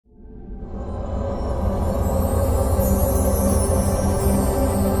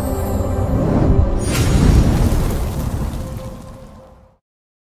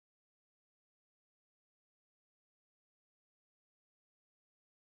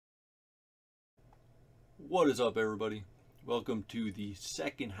What is up, everybody? Welcome to the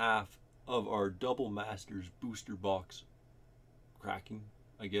second half of our Double Masters booster box cracking,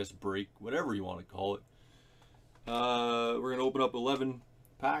 I guess, break, whatever you want to call it. We're going to open up 11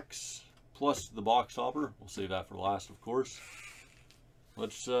 packs plus the box topper. We'll save that for last, of course.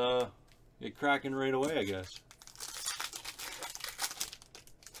 Let's get cracking right away, I guess.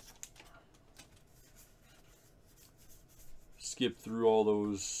 Skip through all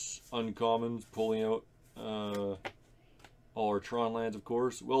those uncommons, pulling out all our Tron lands, of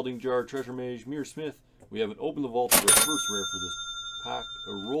course. Welding Jar, Treasure Mage, Mirror Smith. We haven't opened the vault for the first rare for this pack.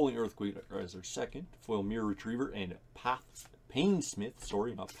 A Rolling Earthquake as our second. Foil Mirror Retriever and Painsmith.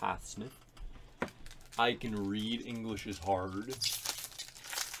 Sorry, not Pathsmith. I can read. English is hard.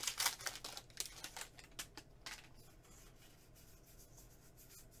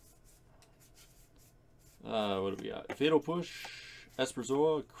 What do we got? Fatal Push,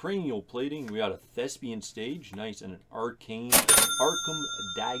 Esperzoa, Cranial Plating. We got a Thespian Stage, nice, and an Arcum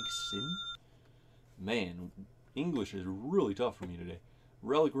Dagsin. Man, English is really tough for me today.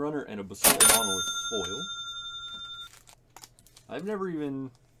 Relic Runner and a Basalt Monolith foil. I've never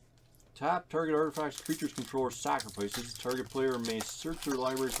even tapped target artifacts, creatures, controller, sacrifices. Target player may search their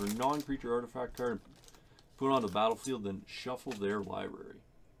library for non-creature artifact card, put it on the battlefield, then shuffle their library.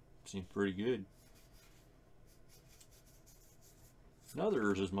 Seems pretty good. Another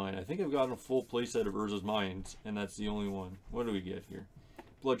Urza's Mine. I think I've gotten a full playset of Urza's Mines, and that's the only one. What do we get here?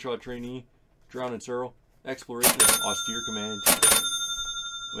 Bloodshot Trainee, Drown and Sorrow, Exploration, Austere Command.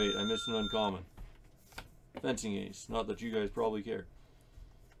 Wait, I missed an uncommon. Fencing Ace. Not that you guys probably care.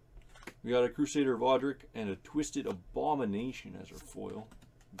 We got a Crusader of Audric and a Twisted Abomination as our foil.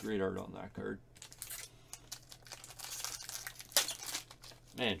 Great art on that card.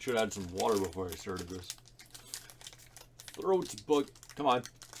 Man, should have had some water before I started this. Throat's bug. Come on.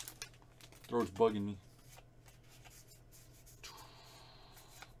 Throat's bugging me.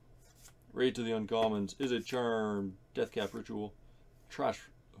 Right to the uncommons. Is it Charm? Deathcap Ritual. Trash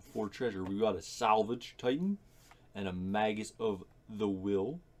for Treasure. We got a Salvage Titan and a Magus of the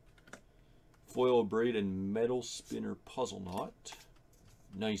Will. Foil Braid and Metal Spinner Puzzle Knot.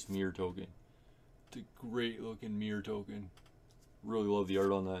 Nice mirror token. It's a great looking mirror token. Really love the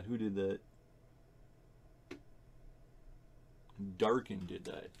art on that. Who did that? Darkin did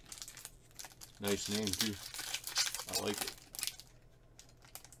that. Nice name too. I like it.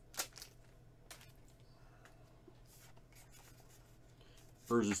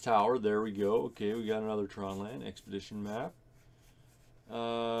 Urza's Tower. There we go. Okay, we got another Tron land. Expedition map.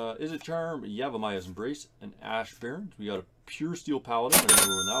 Is it Charm? Yavamaya's Embrace and Ash Barrens. We got a Pure Steel Paladin. I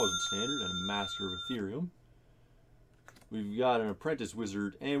remember when that was in Standard, and a Master of Ethereum. We've got an Apprentice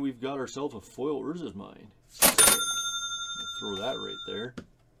Wizard, and we've got ourselves a foil Urza's Mine. Sick. Throw that right there.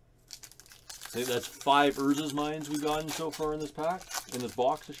 I think that's 5 Urza's Mines we've gotten so far in this pack. In this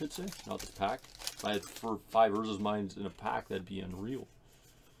box, I should say. Not this pack. If I had 5 Urza's Mines in a pack, that'd be unreal.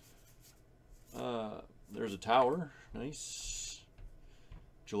 There's a tower. Nice.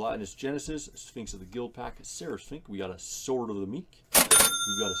 Gelatinous Genesis. Sphinx of the Guild pack. Seraph Sphinx. We got a Sword of the Meek. We've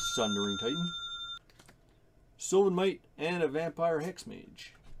got a Sundering Titan. Sylvan Might and a Vampire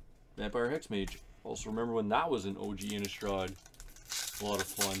Hexmage. Vampire Hexmage. Also remember when that was an OG Innistrad. A lot of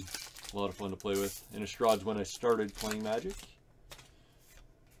fun. A lot of fun to play with. Innistrad's when I started playing Magic.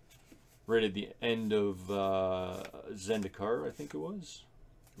 Right at the end of Zendikar, I think it was.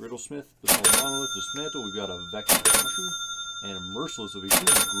 Riddlesmith, Basalt Monolith, Dismantle. We've got a Vex Crusher and a Merciless Evasion.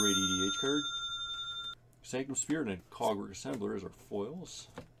 A great EDH card. Sanctum Spirit and Cogwork Assembler as our foils.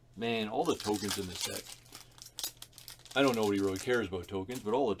 Man, all the tokens in this set. I don't know nobody really cares about tokens,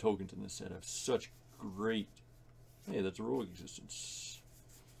 but all the tokens in this set have such great... Hey, that's a Rogue Existence.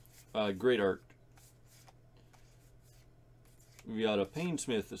 Great art. We got a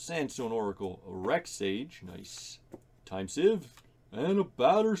Painsmith, a Sandstone Oracle, a Rex Sage, nice. Time Sieve, and a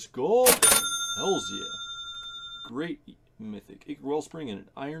Batter Skull. Hells yeah. Great mythic. Ichor Wellspring and an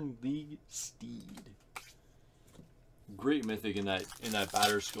Iron League Steed. Great mythic in that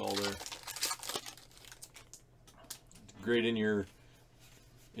Batter Skull there. Great in your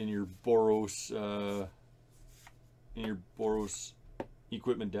Boros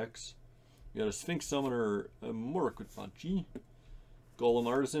equipment decks. We got a Sphinx Summoner, a Murakutanchi, Golem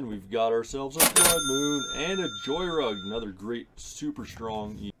Artisan. We've got ourselves a Blood Moon and a Joy Rug. Another great, super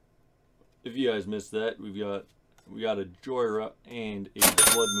strong. If you guys missed that, we got a Joy Rug and a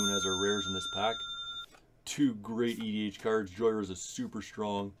Blood Moon as our rares in this pack. 2 great EDH cards. Joy Rug is a super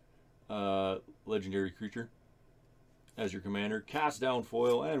strong legendary creature as your commander. Cast down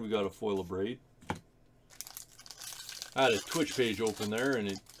foil, and we got a foil of Braid. I had a Twitch page open there, and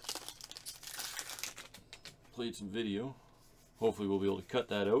it played some video. Hopefully we'll be able to cut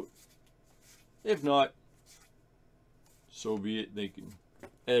that out. If not, so be it.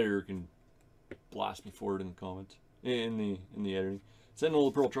 Editor can blast me for it in the comments, in the editing.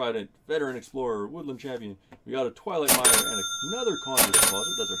 Sentinel, Pearl Trident, Veteran Explorer, Woodland Champion. We got a Twilight Mire and another Conjurer's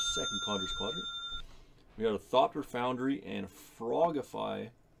Closet. That's our second Conjurer's Closet. We got a Thopter Foundry and a Frogify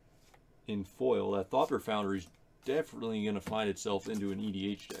in foil. That Thopter Foundry is definitely going to find itself into an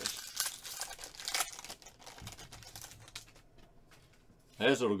EDH deck. I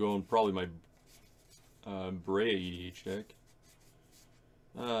guess it'll go in probably my Brea EDH deck.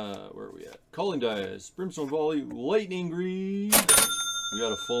 Where are we at? Calling Dice, Brimstone Volley, Lightning Greaves. We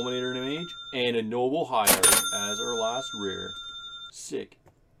got a Fulminator in a Mage and a Noble Hierarch as our last rare. Sick.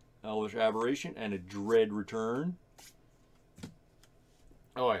 Elvish Aberration and a Dread Return.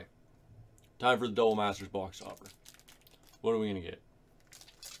 Alright. Time for the Double Masters box topper. What are we going to get?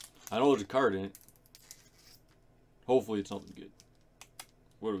 I know there's a card in it. Hopefully it's something good.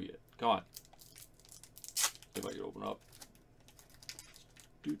 What do we get? Come on. If I can open up.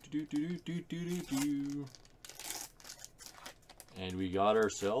 And we got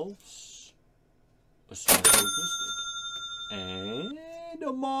ourselves a Snowsword Mystic. And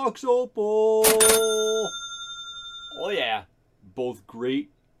a Mox Opal. Oh yeah. Both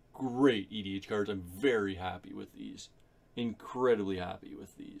great EDH cards. I'm very happy with these. Incredibly happy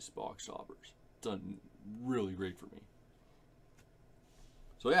with these box toppers. Done really great for me.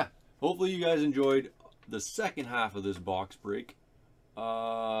 So yeah, hopefully you guys enjoyed the second half of this box break.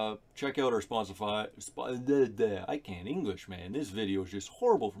 Check out our Spotify. I can't English, man. This video is just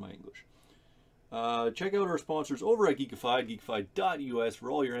horrible for my English. Check out our sponsors over at Geekified, geekified.us for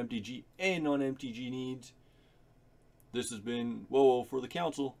all your MTG and non-MTG needs. This has been WoWo for the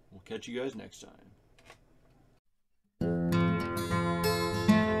Council. We'll catch you guys next time.